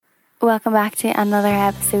Welcome back to another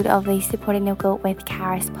episode of the Supporting Local with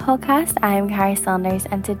Caris podcast. I'm Caris Saunders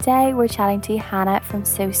and today we're chatting to Hannah from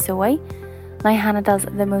So Soy. Now Hannah does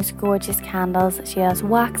the most gorgeous candles. She does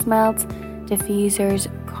wax melts, diffusers,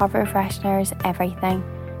 carpet fresheners, everything.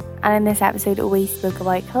 And in this episode we spoke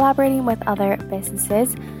about collaborating with other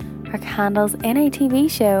businesses, her candles in a TV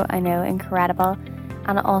show, I know, incredible,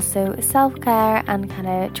 and also self-care and kind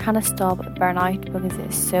of trying to stop burnout because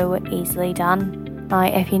it's so easily done. Now,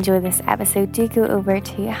 if you enjoyed this episode, do go over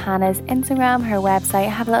to Hannah's Instagram, her website,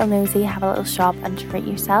 have a little nosy, have a little shop and treat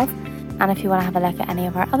yourself. And if you want to have a look at any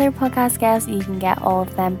of our other podcast guests, you can get all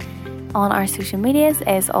of them on our social medias.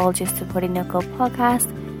 It's all just Supporting Local podcast.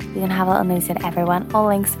 You can have a little nosy at everyone. All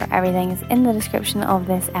links for everything is in the description of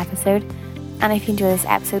this episode. And if you enjoy this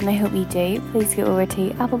episode, and I hope you do, please go over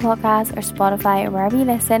to Apple Podcasts or Spotify or wherever you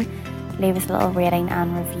listen. Leave us a little rating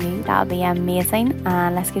and review. That would be amazing.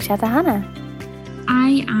 And let's go chat to Hannah.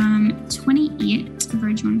 I am 28,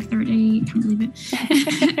 verging on 30, can't believe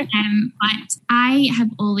it. But I have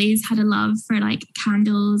always had a love for like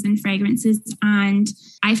candles and fragrances, and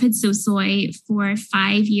I've had So Soy for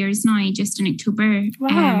 5 years now, just in October.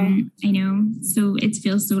 Wow. I know, so it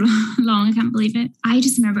feels so long, I can't believe it. I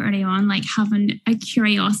just remember early on like having a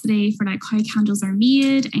curiosity for like how candles are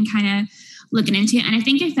made and kind of looking into it. And I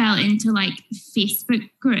think I fell into like Facebook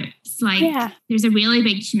groups. Like there's a really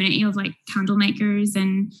big community of like candle makers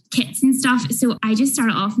and kits and stuff. So I just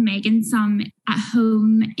started off making some at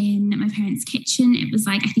home in my parents' kitchen. It was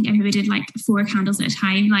like, I think I maybe did like 4 candles at a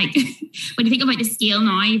time. Like when you think about the scale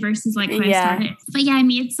now versus like when I started. But yeah, I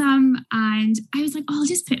made some and I was like, oh, I'll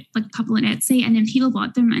just put like a couple on Etsy, and then people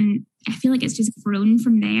bought them, and I feel like it's just grown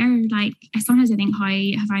from there. Like sometimes I think, how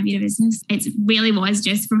have I made a business? It really was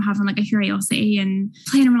just from having like a curiosity and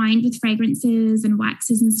playing around with fragrances and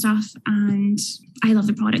waxes and stuff. And I love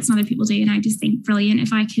the products and other people do. And I just think brilliant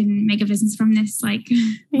if I can make a business from this, like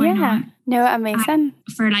why not? No, amazing.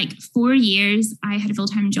 For like 4 years, I had a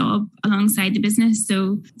full-time job alongside the business.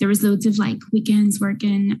 So there was loads of like weekends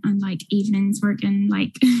working and like evenings working,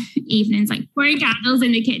 like evenings, like pouring candles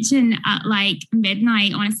in the kitchen at like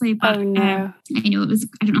midnight, honestly. But I know it was,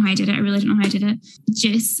 I don't know how I did it. I really don't know how I did it.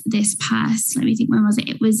 Just this past, let me think, when was it?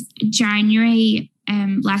 It was January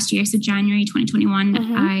last year, so January 2021,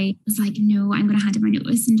 I was like, no, I'm going to hand in my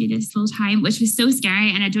notice and do this full time, which was so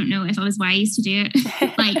scary. And I don't know if I was wise to do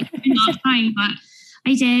it, like not time, but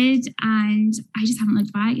I did. And I just haven't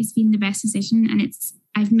looked back. It's been the best decision. And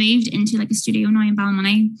I've moved into like a studio now in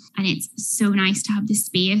Balmoney, and it's so nice to have the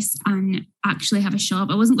space and actually have a shop.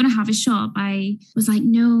 I wasn't going to have a shop. I was like,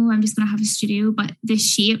 no, I'm just going to have a studio. But the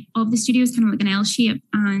shape of the studio is kind of like an L shape.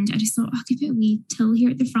 And I just thought, I could put a wee till here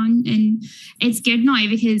at the front. And it's good now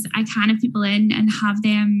because I can have people in and have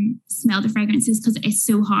them smell the fragrances, because it's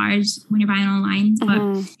so hard when you're buying online.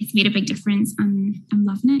 But it's made a big difference and I'm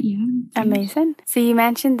loving it. Yeah. Amazing. So you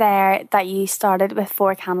mentioned there that you started with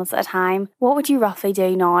 4 candles at a time. What would you roughly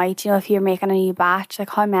do now? Do you know, if you're making a new batch, like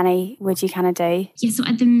how many would you kind of do? Yeah, so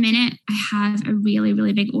at the minute I have a really,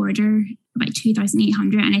 really big order, about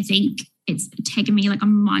 2,800, and I think it's taken me like a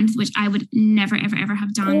month, which I would never, ever, ever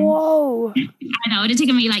have done. Whoa. I know, it would have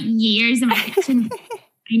taken me like years in my kitchen.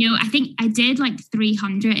 I know, I think I did like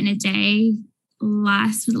 300 in a day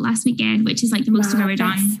last weekend, which is like the most I've ever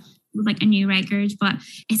done with like a new record. But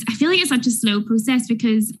I feel like it's such a slow process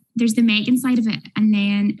because there's the making side of it, and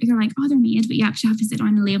then you're like, oh, they're made, but you actually have to sit down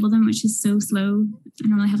and label them, which is so slow. I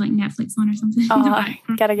normally have like Netflix on or something. Oh,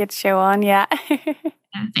 gotta get the show on, yeah.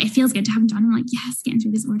 But it feels good to have them done. I'm like, yes, getting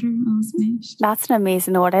through this order, almost finished. That's an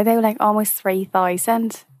amazing order. They were like almost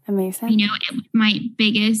 3,000. Amazing. You know, my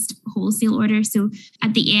biggest wholesale order. So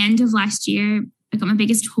at the end of last year, I got my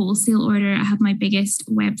biggest wholesale order. I had my biggest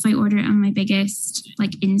website order and my biggest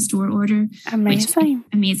like in-store order. Amazing.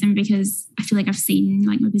 Amazing, because I feel like I've seen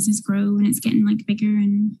like my business grow and it's getting like bigger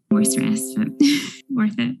and more stress, but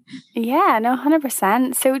worth it. Yeah, no,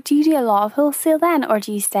 100%. So do you do a lot of wholesale then, or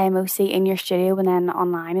do you stay mostly in your studio and then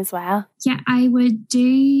online as well? Yeah, I would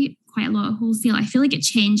do quite a lot of wholesale. I feel like it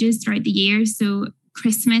changes throughout the year. So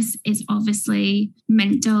Christmas is obviously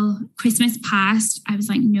mental. Christmas past, I was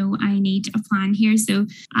like, no, I need a plan here. So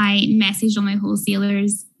I messaged all my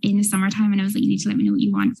wholesalers in the summertime and I was like, you need to let me know what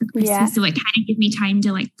you want for Christmas. Yeah. So it kind of gave me time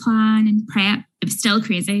to like plan and prep. It was still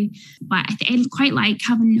crazy, but I quite like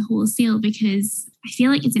having wholesale because I feel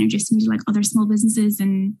like it's introduced me to like other small businesses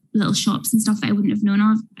and little shops and stuff that I wouldn't have known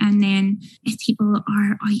of. And then if people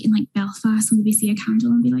are out in like Belfast and maybe see a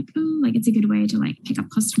candle and be like, oh, like it's a good way to like pick up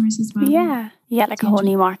customers as well. Yeah. Yeah, like a whole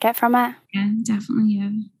new market from it. Yeah, definitely. Yeah.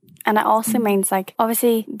 And it also means like,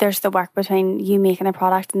 obviously there's the work between you making the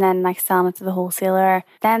product and then like selling it to the wholesaler.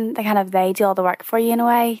 Then they do all the work for you in a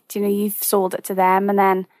way. Do you know, you've sold it to them and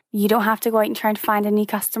then you don't have to go out and try and find a new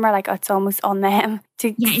customer. Like it's almost on them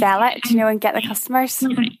to sell it, you know, and get the customers.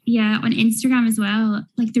 Yeah, on Instagram as well.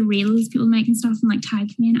 Like the reels people make and stuff and like tag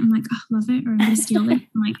me and I'm like, oh, love it. Or I'm going to steal it.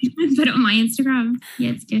 I'm like, put it on my Instagram. Yeah,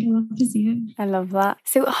 it's good. I love to see it. I love that.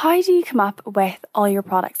 So how do you come up with all your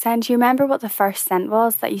products? And do you remember what the first scent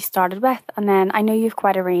was that you started with? And then I know you've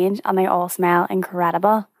quite a range and they all smell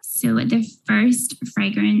incredible. So the first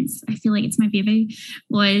fragrance, I feel like it's my baby,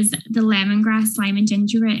 was the lemongrass, lime and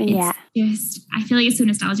ginger. It's just, I feel like it's so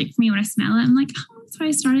nostalgic for me when I smell it. I'm like, oh, that's how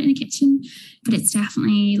I started in the kitchen. But it's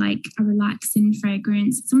definitely like a relaxing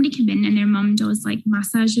fragrance. Somebody came in and their mum does like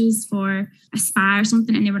massages for a spa or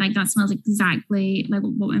something. And they were like, that smells exactly like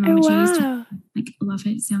what my mum would use. Like, love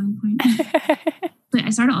it, selling point. But I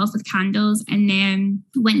started off with candles and then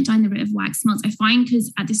went down the route of wax melts. I find because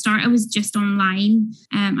at the start I was just online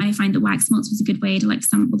and I find that wax melts was a good way to like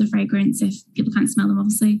sample the fragrance if people can't smell them,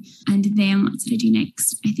 obviously. And then what did I do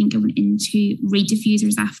next? I think I went into reed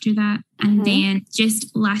diffusers after that. And then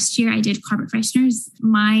just last year I did carpet fresheners.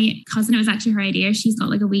 My cousin, it was actually her idea. She's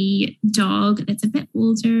got like a wee dog that's a bit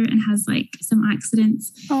older and has like some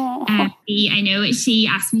accidents. I know she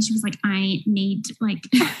asked me, she was like, I need like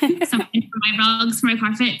something for my rugs, for my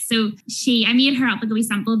carpet. So I made her up like a wee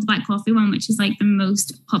sample of the black coffee one, which is like the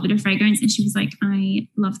most popular fragrance. And she was like, I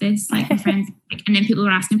love this. Like my friends, and then people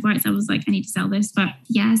were asking for it. So I was like, I need to sell this. But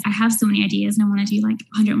yes, I have so many ideas and I want to do like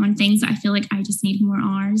 101 things. I feel like I just need more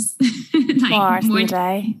hours. Like more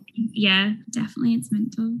day. Yeah, definitely. It's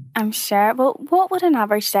mental. I'm sure. Well, what would an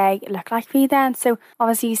average day look like for you then? So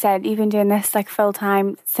obviously you said you've been doing this like full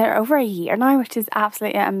time for over a year now, which is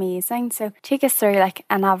absolutely amazing. So take us through like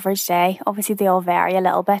an average day. Obviously they all vary a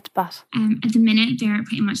little bit, but at the minute they're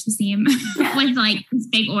pretty much the same with like this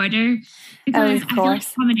big order, because I feel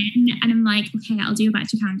like coming in and I'm like, okay, I'll do a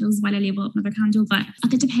batch of candles while I label up another candle. But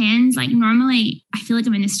like, it depends. Like normally I feel like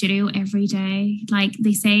I'm in the studio every day. Like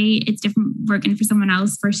they say it's different working for someone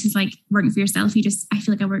else versus like working for yourself. I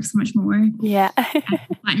feel like I work so much more. Yeah.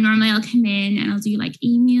 But normally I'll come in and I'll do like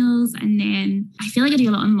emails, and then I feel like I do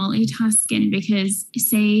a lot of multitasking because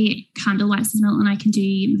say candle wax is melt and I can do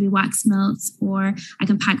maybe wax melts, or I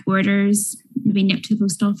can pack orders, maybe nip to the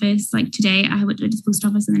post office. Like today I went to the post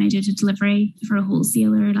office and then I did a delivery for a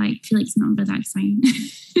wholesaler. Like I feel like it's not about that exciting.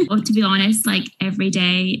 But to be honest, like every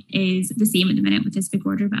day is the same at the minute with this big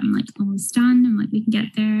order, but I'm like almost done. I'm like, we can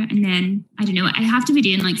get there. And then I don't know, I have to be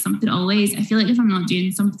doing like something always. I feel like if I'm not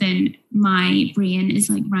doing something, my brain is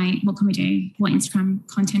like, right, what can we do? What Instagram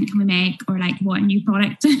content can we make? Or like what new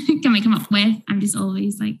product can we come up with? I'm just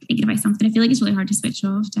always like thinking about something. I feel like it's really hard to switch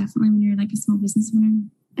off, definitely when you're like a small business owner.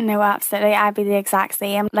 No, absolutely. I'd be the exact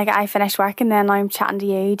same. Like I finish work and then I'm chatting to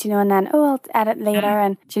you, do you know, and then, I'll edit later.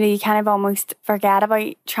 And, do you know, you kind of almost forget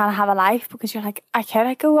about trying to have a life because you're like, I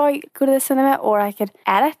could go out, go to the cinema, or I could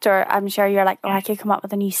edit, or I'm sure you're like, I could come up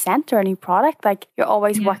with a new scent or a new product. Like you're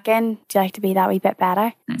always working. Do you like to be that wee bit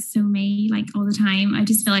better? That's so me, like all the time. I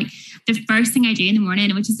just feel like the first thing I do in the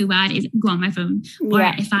morning, which is so bad, is go on my phone. Or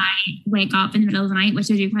if I wake up in the middle of the night, which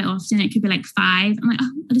I do quite often, it could be like 5. I'm like,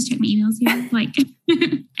 I'll just check my emails here. Like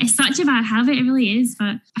it's such a bad habit, it really is.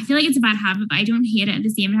 But I feel like it's a bad habit, but I don't hate it at the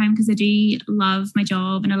same time because I do love my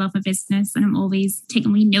job and I love my business, and I'm always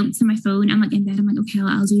taking wee notes on my phone. I'm like in bed, I'm like, okay,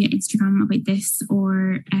 I'll do an Instagram about this,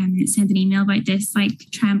 or send an email about this, like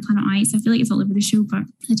try and plan it out. So I feel like it's all over the show, but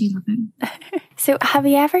I do love it. So have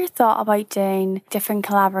you ever thought about doing different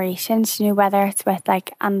collaborations, you know, whether it's with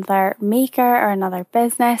like another maker or another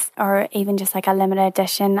business, or even just like a limited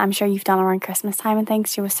edition? I'm sure you've done around Christmas time and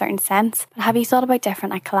things to a certain sense. But have you thought about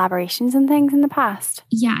different like collaborations and things in the past?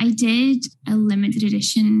 Yeah, I did a limited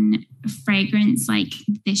edition fragrance like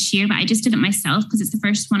this year, but I just did it myself because it's the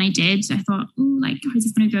first one I did. So I thought, like, how's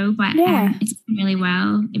this going to go? But it's going really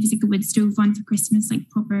well. It was like a wood stove one for Christmas, like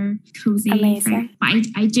proper cozy. Amazing. But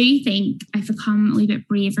I do think I've become a little bit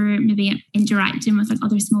braver, maybe interacting with like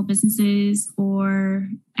other small businesses or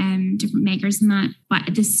different makers and that. But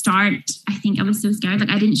at the start, I think I was so scared. Like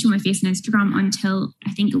I didn't show my face on Instagram until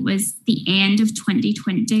I think it was the end of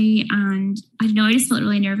 2020. And I don't know, I just felt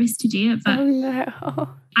really nervous to do it. But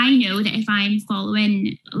I know that if I'm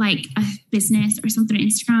following like a business or something on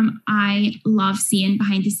Instagram, I love seeing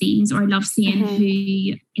behind the scenes, or I love seeing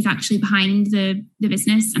who is actually behind the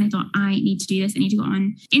business. And I thought, I need to do this. I need to go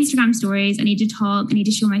on Instagram stories. I need to talk. I need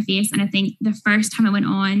to show my face. And I think the first time I went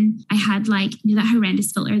on, I had like, you know, that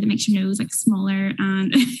horrendous filter that makes your nose like smaller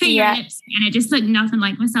and your lips. And it just looked nothing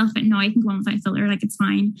like myself. But now I can go on without a filter. Like, it's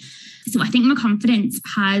fine. So I think my confidence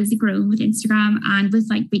has grown with Instagram and with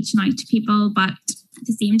like reaching out to people. But at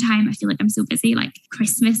the same time, I feel like I'm so busy. Like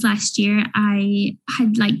Christmas last year, I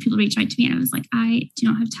had like people reach out to me and I was like, I do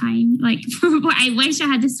not have time. Like, I wish I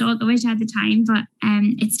had the stock. I wish I had the time, but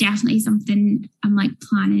it's definitely something I'm like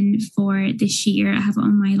planning for this year. I have it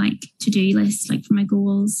on my like to-do list, like for my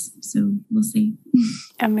goals. So we'll see.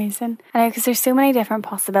 Amazing. I know, because there's so many different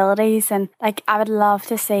possibilities, and like I would love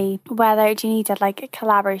to see whether do you need to like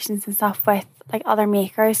collaborations and stuff with like other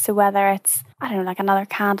makers. So whether it's, I don't know, like another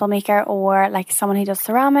candle maker or like someone who does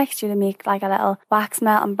ceramics, do they make like a little wax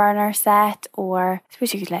melt and burner set, or I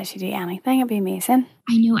suppose you could literally do anything. It'd be amazing.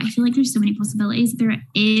 I know. I feel like there's so many possibilities. There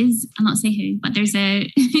is, I'll not say who, but there's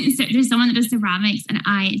there's someone that does ceramics and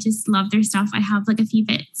I just love their stuff. I have like a few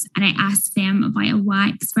bits and I asked them about a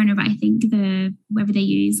wax burner, but I think whatever they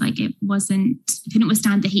use, like it couldn't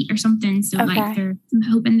withstand the heat or something. So like I'm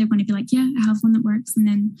hoping they're going to be like, yeah, I have one that works. And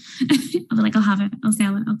then I'll be like, I'll have it. I'll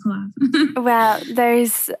sell it. I'll collab. Well,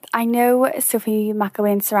 I know Sophie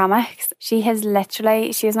McElwain Ceramics. She is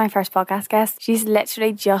my first podcast guest. She's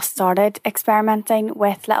literally just started experimenting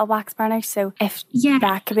with little wax burners. So if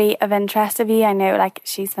that could be of interest of you, I know like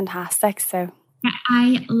she's fantastic. So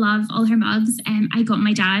I love all her mugs. I got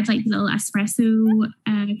my dad like the little espresso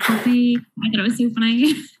coffee. I thought it was so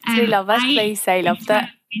funny. Do you love it? Please say loved it.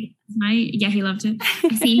 Yeah, he loved it.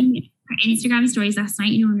 I seen her Instagram stories last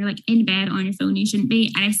night, you know, when you're like in bed on your phone, you shouldn't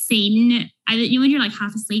be. And you know, when you're like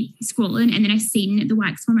half asleep scrolling, and then I seen the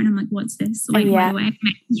wax form and I'm like, what's this? Like right away,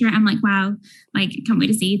 I'm like, wow, like can't wait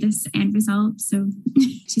to see this end result. So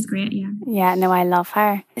she's great. Yeah, no, I love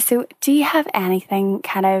her. So do you have anything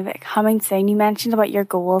kind of coming soon? You mentioned about your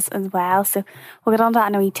goals as well, so we'll get on to that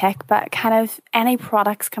in a wee tick, but kind of any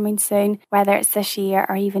products coming soon, whether it's this year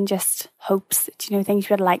or even just hopes, do you know, things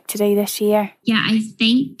you would like to do this year? Yeah, I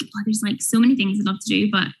think there's like so many things I'd love to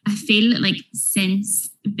do, but I feel like since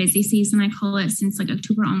busy season, I call it, since like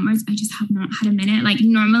October onwards, I just have not had a minute. Like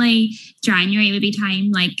normally January would be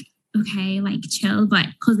time like, okay, like chill, but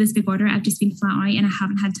because this big order, I've just been flat out and I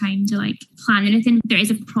haven't had time to like plan anything. There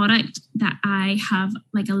is a product that I have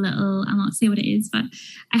like a little, I'll not say what it is, but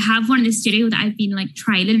I have one in the studio that I've been like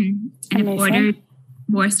trialing, and I've ordered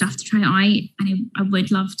more stuff to try out, and I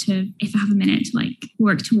would love to, if I have a minute, to like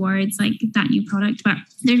work towards like that new product. But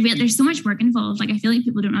there's so much work involved. Like I feel like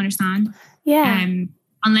people don't understand. Yeah.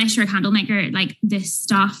 Unless you're a candle maker, like the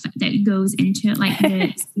stuff that goes into it, like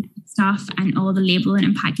the stuff and all the labeling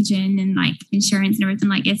and packaging and like insurance and everything,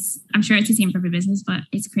 like I'm sure it's the same for every business, but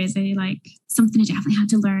it's crazy. Like something I definitely had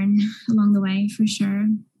to learn along the way for sure.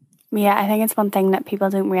 Yeah, I think it's one thing that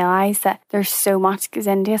people don't realise, that there's so much goes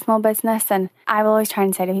into a small business. And I will always try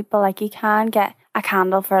and say to people, like, you can get a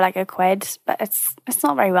candle for like £1, but it's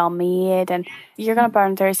not very well made, and you're going to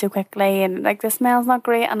burn through so quickly, and like the smell's not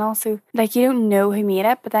great, and also like you don't know who made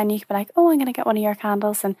it, but then you could be like, oh, I'm going to get one of your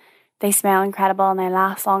candles and they smell incredible and they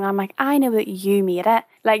last long. And I'm like, I know that you made it.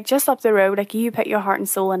 Like just up the road, like you put your heart and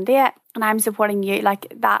soul into it, and I'm supporting you.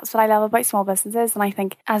 Like that's what I love about small businesses. And I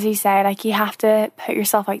think, as you say, like you have to put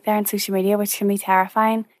yourself out there on social media, which can be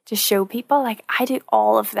terrifying, to show people like I do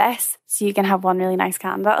all of this so you can have one really nice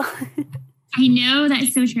candle. I know,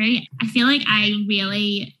 that's so true. I feel like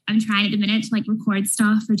I'm trying at the minute to like record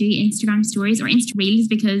stuff or do Instagram stories or Insta Reels,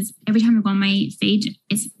 because every time I go on my feed,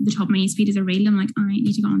 it's the top of my news feed is a reel. I'm like, oh, I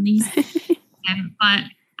need to go on these. But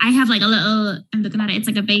I have like a little, I'm looking at it, it's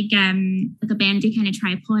like a big, like a bendy kind of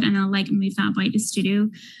tripod, and I'll like move that about the studio.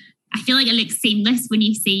 I feel like it looks seamless when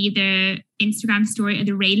you see the Instagram story or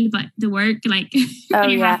the reel, but the work, like when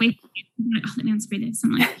you're halfway, I'm like, oh, let me unscrew this.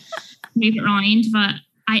 I'm like, move it around. But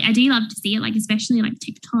I do love to see it, like especially like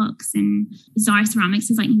TikToks, and Zara Ceramics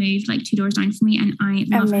has like moved like 2 doors down from me, and I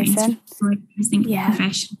love her Instagram story. I just think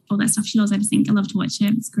professional, all that stuff she does. I just think I love to watch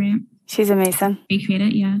it. It's great. She's amazing. Recreate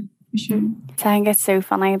it, yeah. For sure. I think it's so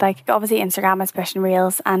funny. Like obviously Instagram is pushing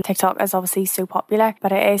reels and TikTok is obviously so popular,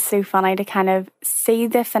 but it is so funny to kind of see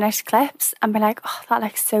the finished clips and be like, oh, that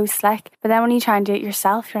looks so slick. But then when you try and do it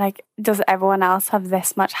yourself, you're like, does everyone else have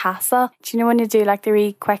this much hassle? Do you know when you do like the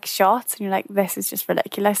really quick shots and you're like, this is just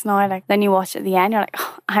ridiculous now? Like then you watch it at the end, you're like,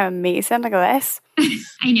 oh, I'm amazing. Look at this.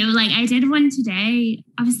 I know, like I did one today.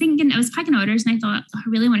 I was thinking, I was packing orders and I thought, oh, I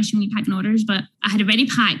really want to show me packing orders, but I had already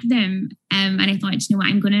packed them. And I thought, you know what,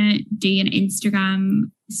 I'm going to do an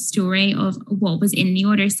Instagram story of what was in the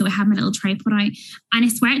order. So I had my little tripod out, and I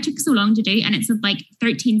swear it took so long to do, and it's like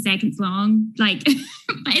 13 seconds long. Like,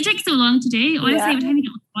 but it took so long to do. Honestly, every time I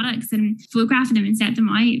get products and photographing them and set them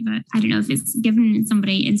out, but I don't know if it's given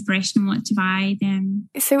somebody inspiration on what to buy then.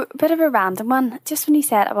 So a bit of a random one, just when you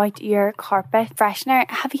said about your carpet freshener,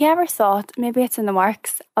 have you ever thought maybe it's in the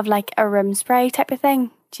works of like a room spray type of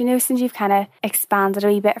thing? Do you know, since you've kind of expanded a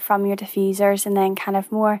wee bit from your diffusers and then kind of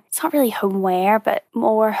more, it's not really homeware, but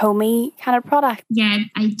more homey kind of product? Yeah,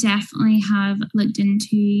 I definitely have looked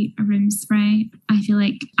into a room spray. I feel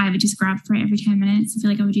like I would just grab for it every 10 minutes. I feel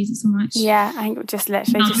like I would use it so much. Yeah, I think just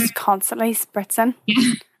literally just constantly spritzing.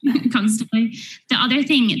 Yeah. Constantly. The other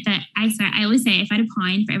thing that I always say, if I had a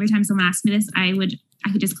pound for every time someone asked me this, I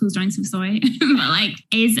could just close down So Soy. But like,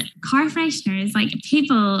 is car fresheners, like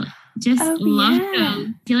people just love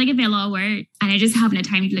them. I feel like it'd be a lot of work, and I just haven't had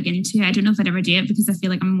time to look into it. I don't know if I'd ever do it because I feel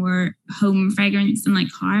like I'm more home fragrance than like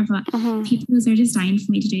car, but people are just dying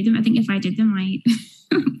for me to do them. I think if I did them, it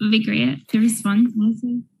would be great. They're just fun,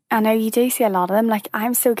 honestly. I know you do see a lot of them. Like,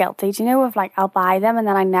 I'm so guilty. Do you know, of like, I'll buy them and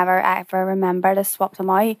then I never ever remember to swap them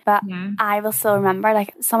out. But I will still remember,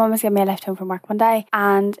 like, someone was giving me a lift home from work one day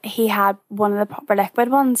and he had one of the proper liquid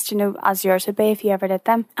ones, do you know, as yours would be if you ever did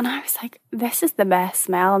them. And I was like, this is the best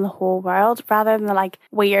smell in the whole world, rather than the like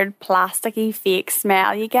weird plasticky fake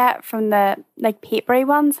smell you get from the like papery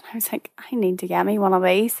ones. And I was like, I need to get me one of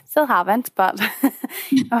these. Still haven't, but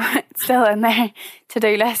it's still in there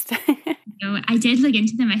to-do list. I did look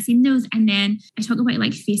into them. I seen those, and then I talk about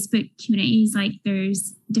like Facebook communities, like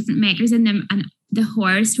there's different makers in them, and the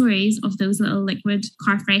horror stories of those little liquid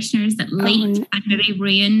car fresheners that leak and maybe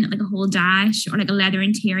ruin like a whole dash or like a leather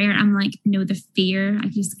interior. I'm like, no, the fear. I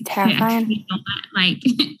just terrifying. Like,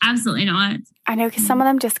 absolutely not. I know, because some of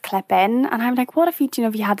them just clip in, and I'm like, what if you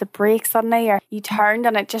had to brake suddenly, or you turned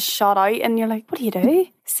and it just shot out, and you're like, what do you do?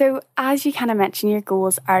 So as you kind of mentioned your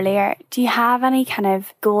goals earlier, do you have any kind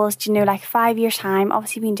of goals? Do you know, like 5 years time?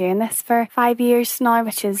 Obviously, you've been doing this for 5 years now,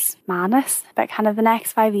 which is madness. But kind of the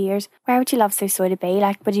next 5 years, where would you love So Soy to be?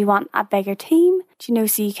 Like, would you want a bigger team? Do you know,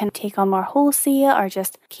 so you can take on more wholesale, or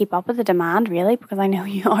just keep up with the demand, really? Because I know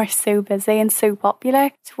you are so busy and so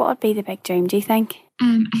popular. So what would be the big dream, do you think?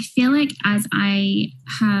 I feel like as I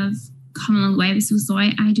have come along the way with So Soy,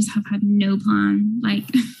 I just have had no plan. Like,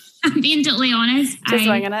 I'm being totally honest. Just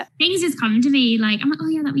winging it. Things just come to me. Like, I'm like, oh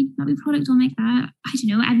yeah, that wee product, I'll make that. I don't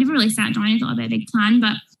know. I've never really sat down and thought about a big plan,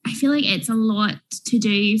 but I feel like it's a lot to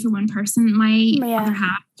do for one person. My other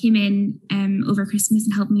half came in over Christmas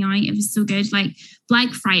and helped me out. It was so good. Like, Black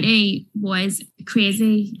Friday was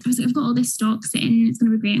crazy. I was like, I've got all this stock sitting. It's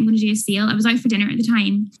going to be great. I'm going to do a sale. I was out for dinner at the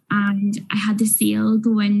time, and I had the sale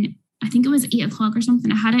going. I think it was 8 o'clock or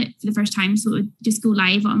something. I had it for the first time, so it would just go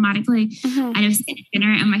live automatically. And I was sitting at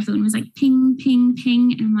dinner and my phone was like ping, ping,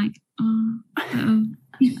 ping. And I'm like, oh.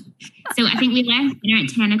 So I think we left dinner at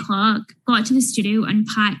 10 o'clock, got to the studio and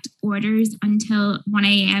packed orders until 1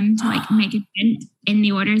 a.m. to like make a dent in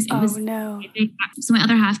the orders. It was no. So my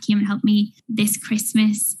other half came and helped me this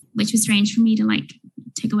Christmas, which was strange for me to like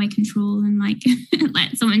take away control and like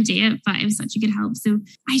let someone do it, but it was such a good help. So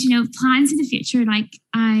I don't know, plans in the future, like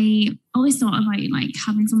I always thought about like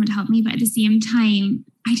having someone to help me, but at the same time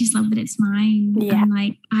I just love that it's mine. And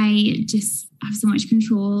like I just have so much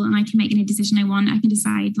control, and I can make any decision I want. I can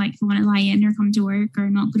decide like if I want to lie in or come to work or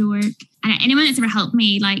not go to work. And anyone that's ever helped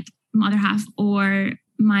me, like my other half or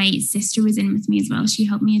my sister was in with me as well, she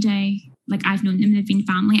helped me a day. Like I've known them, they've been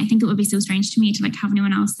family. I think it would be so strange to me to like have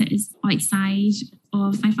anyone else that is outside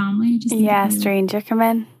of my family. Stranger come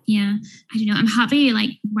in. Yeah, I don't know. I'm happy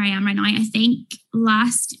like where I am right now. I think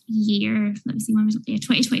last year, let me see, when was it?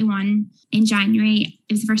 2021 in January.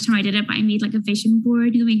 It was the first time I did it, but I made like a vision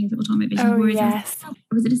board. You know, we hear people talking about vision boards. Yes.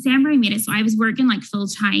 It was in December I made it, so I was working like full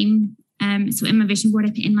time. So in my vision board, I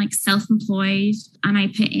put in like self-employed, and I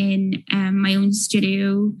put in my own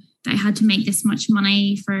studio, that I had to make this much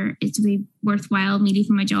money for it to be worthwhile me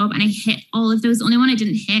leaving my job. And I hit all of those. The only one I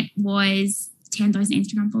didn't hit was 10,000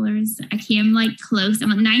 Instagram followers. I came like close.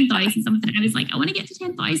 I'm at 9,000 something. I was like, I want to get to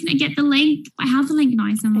 10,000 and get the link. I have the link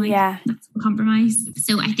now, so I'm like, that's a compromise.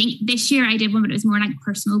 So I think this year I did one, but it was more like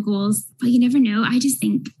personal goals. But you never know. I just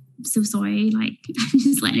think So Soy, like I'm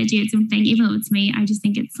just letting it do its own thing. Even though it's me, I just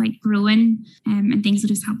think it's like growing, and things will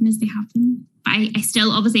just happen as they happen. But I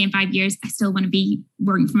still, obviously in 5 years, I still want to be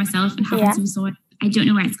working for myself and having So Soy. I don't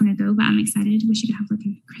know where it's going to go, but I'm excited. Wish I could have like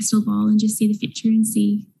a crystal ball and just see the future and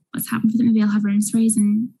see what's happened with it. Maybe I'll have room sprays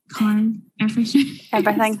and car air freshener.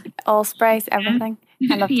 Everything. All sprays, everything.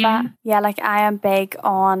 I love that. Yeah, like I am big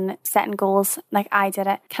on setting goals. Like I did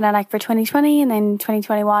it kind of like for 2020 and then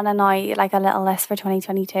 2021 and now like a little list for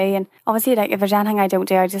 2022. And obviously like if there's anything I don't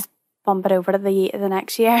do, I just bump it over to the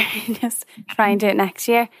next year. Just try and do it next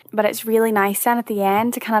year. But it's really nice then at the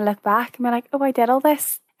end to kind of look back and be like, oh, I did all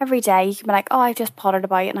this. Every day you can be like, oh, I've just pottered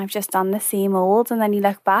about and I've just done the same old. And then you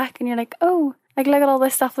look back and you're like, oh, like look at all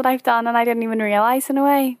this stuff that I've done and I didn't even realise in a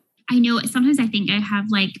way. I know sometimes I think I have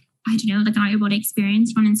like, I don't know, like an out of body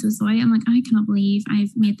experience running So Soy. I'm like, I cannot believe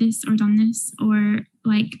I've made this or done this or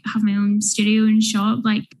like have my own studio and shop.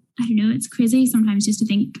 Like, I don't know, it's crazy sometimes just to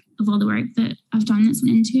think of all the work that I've done that's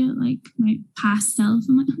went into it, like my past self.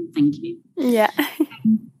 I'm like, oh, thank you. Yeah.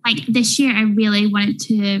 Like this year, I really wanted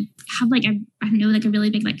to have like a, I don't know, like a really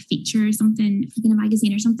big like feature or something, like in a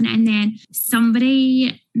magazine or something. And then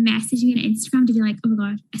somebody messaged me on Instagram to be like, oh my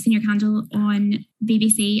God, I seen your candle on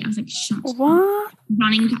BBC. I was like, shut what? Up.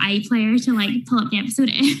 Running to iPlayer to like pull up the episode.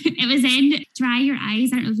 It was in Dry Your Eyes.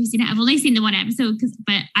 I don't know if you've seen it. I've only seen the one episode,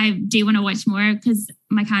 but I do want to watch more because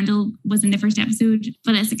my candle was in the first episode.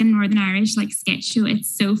 But it's like a Northern Irish like sketch show.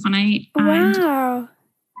 It's so funny. Wow.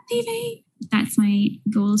 TV. That's my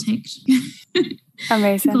goal ticked.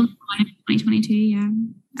 Amazing. Goal 2022, yeah.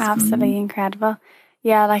 Absolutely incredible.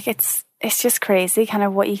 Yeah, like it's just crazy kind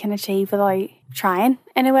of what you can achieve without trying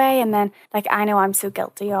in a way. And then like I know I'm so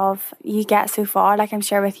guilty of, you get so far, like I'm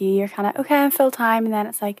sure with you, you're kind of, okay, I'm full time, and then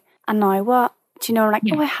it's like, and now what? Do you know, like,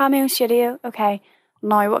 oh, I have my own studio, okay,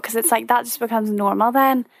 now what? Because it's like that just becomes normal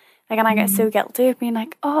then. Like, and I get so guilty of being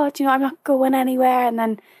like, oh, do you know, I'm not going anywhere. And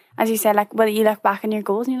then as you said, like, well, you look back on your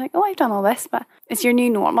goals and you're like, oh, I've done all this, but it's your new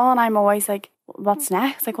normal. And I'm always like, what's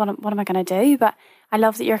next? Like, what am I going to do? But I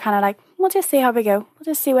love that you're kind of like, we'll just see how we go. We'll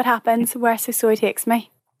just see what happens, where So Soy takes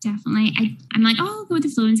me. Definitely. I'm like, oh, I'll go with the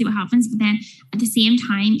flow and see what happens. But then at the same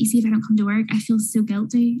time, you see, if I don't come to work, I feel so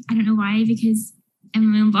guilty. I don't know why, because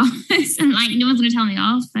I'm my own boss and like no one's going to tell me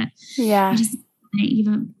off. But yeah, you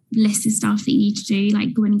have a list of stuff that you need to do,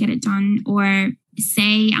 like go in and get it done. Or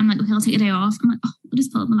say, I'm like, okay, I'll take a day off. I'm like, oh, I'll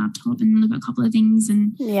just pull up my laptop and look at a couple of things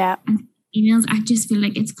and emails. I just feel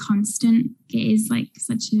like it's constant. It is like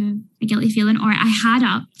such a guilty feeling. Or I had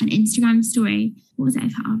up an Instagram story. What was it I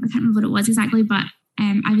put up? I can't remember what it was exactly, but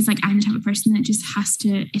I was like, I'm the type of person that just has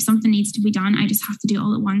to, if something needs to be done, I just have to do it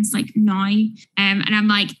all at once, like now. And I'm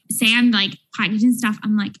like, say I'm like packaging stuff,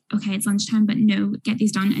 I'm like, okay, it's lunchtime, but no, get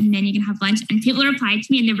these done and then you can have lunch. And people replied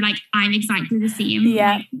to me and they were like, I'm exactly the same.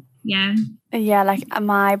 Yeah. Like, yeah. Yeah, like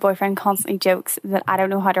my boyfriend constantly jokes that I don't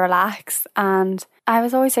know how to relax, and I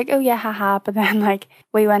was always like, oh yeah, haha. But then like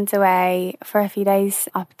we went away for a few days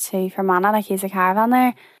up to Fermanagh, like he's a caravan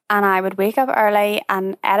there, and I would wake up early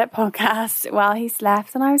and edit podcasts while he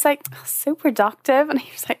slept, and I was like, oh, so productive. And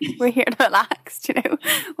he was like, we're here to relax, you know,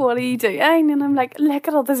 what are you doing? And I'm like, look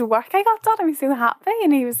at all this work I got done, I'm so happy.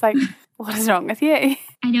 And he was like, what is wrong with you?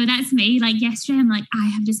 I know, that's me. Like yesterday I'm like, I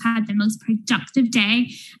have just had the most productive day.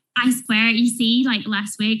 I swear, you see, like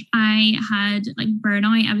last week I had like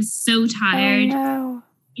burnout. I was so tired. Oh, no.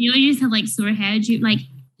 You know, you just have like sore head. You're like,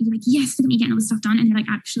 yes, look at me getting all this stuff done. And you're like,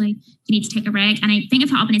 actually, you need to take a break. And I think I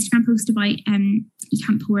put up an Instagram post about you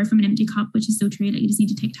can't pour from an empty cup, which is so true. Like you just need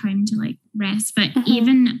to take time to like rest. But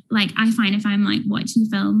even like I find if I'm like watching a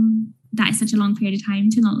film, that is such a long period of time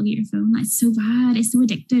to not look at your phone. That's so bad. It's so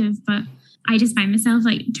addictive. But I just find myself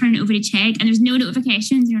like turning it over to check and there's no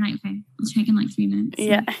notifications. And you're like, okay, I'll check in like 3 minutes.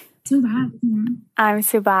 Yeah. So bad. Yeah. I'm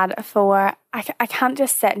so bad for, I can't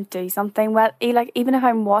just sit and do something. Well, like even if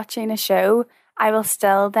I'm watching a show, I will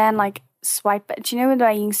still then like swipe it. Do you know the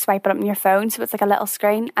way you can swipe it up on your phone? So it's like a little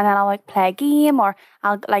screen, and then I'll like play a game, or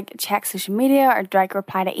I'll like check social media, or like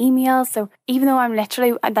reply to emails. So even though I'm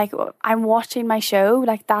literally like I'm watching my show,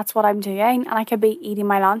 like that's what I'm doing, and I could be eating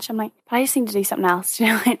my lunch. I'm like, but I just need to do something else. Do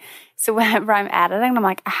you know? So whenever I'm editing, I'm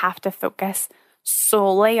like, I have to focus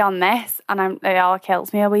solely on this, and it all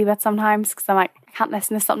kills me a wee bit sometimes because I'm like, I can't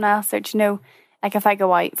listen to something else. So do you know, like if I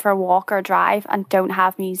go out for a walk or a drive and don't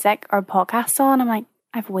have music or podcasts on, I'm like,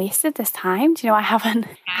 I've wasted this time. Do you know, I haven't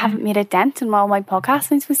made a dent in all my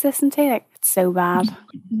podcasts I'm supposed to listen to. Like, it's so bad.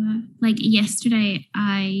 Like yesterday,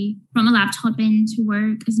 I brought my laptop in to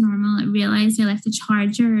work as normal. I realised I left the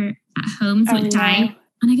charger at home, so it died.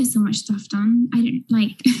 And I get so much stuff done. I didn't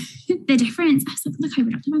like the difference. I was like, look how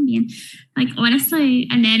productive I'm being. Like, honestly.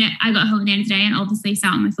 And then I got home at the end of the day and obviously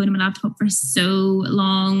sat on my phone and my laptop for so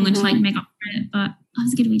long to like make up for it. But that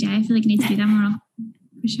was a good wee day. I feel like I need to do that more often,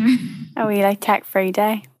 for sure. A wee like tech-free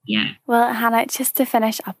day. Yeah. Well, Hannah, just to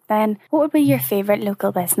finish up then, what would be your favourite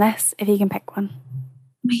local business if you can pick one?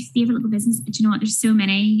 my favorite little business. But you know what? There's so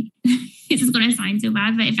many. This is going to sound so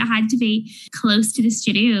bad, but if it had to be close to the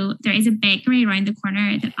studio, there is a bakery around the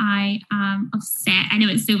corner that I am upset. I know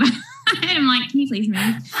it's so bad. I'm like, can you please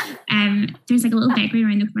move? There's like a little bakery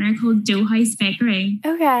around the corner called Dough House Bakery.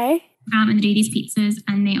 Okay. And they do these pizzas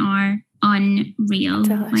and they are unreal.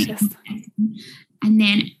 Delicious. Like, and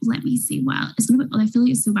then let me see. Well, it's gonna be, I feel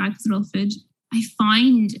like it's so bad because they're all food. I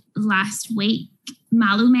found last week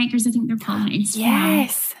Mallow Makers, I think they're called, on Instagram.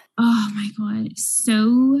 Yes. Oh my God.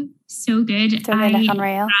 So good. Don't they look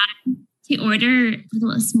unreal? To order like a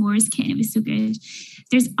little s'mores kit and it was so good.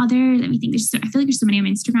 There's other, let me think, I feel like there's so many on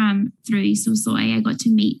Instagram through So Soy. I got to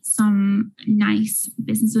meet some nice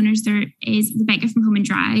business owners. There is Rebecca from Home and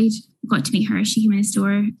Dried. Got to meet her. She came in the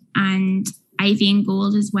store, and Ivy and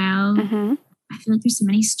Gold as well. Mm-hmm. I feel like there's so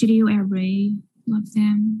many. Studio Airway. Love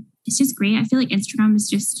them. It's just great. I feel like Instagram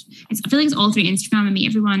is I feel like it's all through Instagram. I meet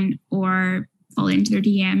everyone or fall into their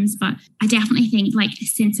DMs, but I definitely think like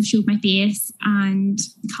since I've showed my face and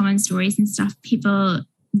common stories and stuff, people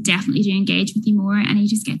definitely do engage with you more, and you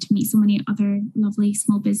just get to meet so many other lovely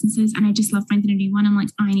small businesses, and I just love finding a new one. I'm like,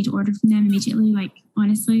 I need to order from them immediately, like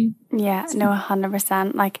honestly. Yeah, no,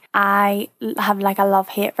 100%. Like I have like a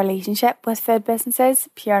love-hate relationship with food businesses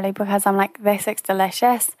purely because I'm like, this looks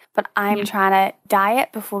delicious, but I'm trying to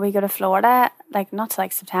diet before we go to Florida, like not to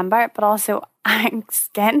like September, but also I'm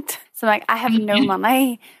skint. So like I have no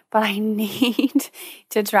money, but I need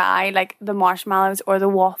to try like the marshmallows or the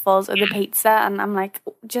waffles or the pizza. And I'm like,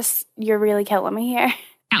 just, you're really killing me here.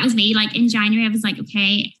 That was me. Like in January, I was like,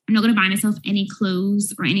 okay, I'm not going to buy myself any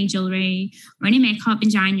clothes or any jewelry or any makeup in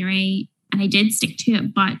January. And I did stick to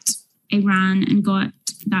it, but I ran and got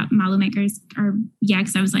that Mallow Makers,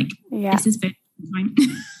 because I was like, this is food. It's fine.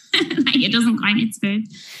 Like it doesn't count, it's food.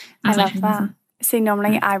 I love that. See,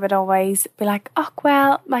 normally I would always be like, oh,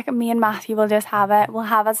 well, like me and Matthew will just have it. We'll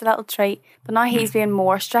have as a little treat. But now he's being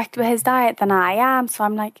more strict with his diet than I am. So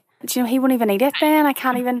I'm like, do you know, he won't even eat it then. I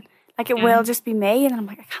can't even, like it will just be me. And I'm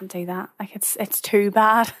like, I can't do that. Like it's too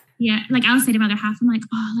bad. Yeah, like I'll say to my other half, I'm like,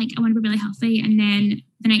 oh, like I want to be really healthy. And then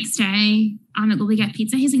the next day, I'm like, well, we get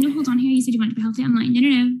pizza. He's like, no, hold on here. You said you want to be healthy. I'm like,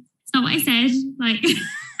 no. It's not what I said. Like,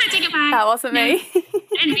 I take it back. That wasn't me.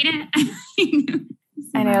 I didn't mean it.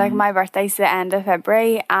 I know, like my birthday's the end of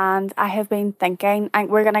February, and I have been thinking, and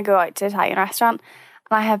we're going to go out to an Italian restaurant,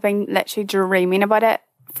 and I have been literally dreaming about it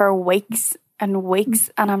for weeks and weeks,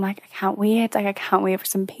 and I'm like, I can't wait. Like I can't wait for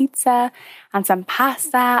some pizza and some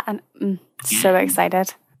pasta, and so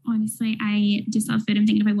excited. Honestly, I just love food. I'm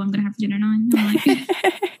thinking about what I'm going to have for dinner now. I'm like,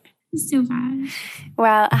 it's so bad.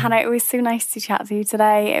 Well, Hannah, it was so nice to chat to you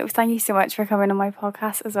today. Thank you so much for coming on my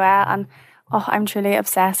podcast as well, and I'm truly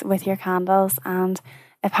obsessed with your candles, and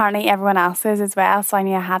apparently everyone else is as well, so I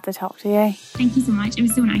knew I had to talk to you. Thank you so much. It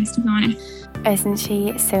was so nice to be on it. Isn't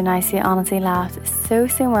she so nice? She honestly laughed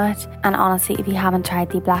so much. And honestly, if you haven't tried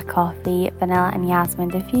the Black Coffee Vanilla and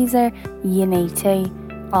Jasmine Diffuser, you need to.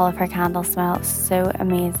 All of her candles smell so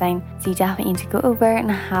amazing, so you definitely need to go over and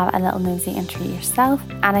have a little nosy and treat yourself.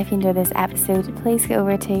 And if you enjoyed this episode, please go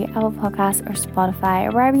over to Apple Podcasts or Spotify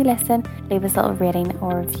or wherever you listen, leave us a little rating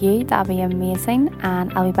or review. That'll be amazing,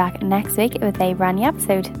 and I'll be back next week with a brand new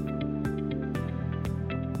episode.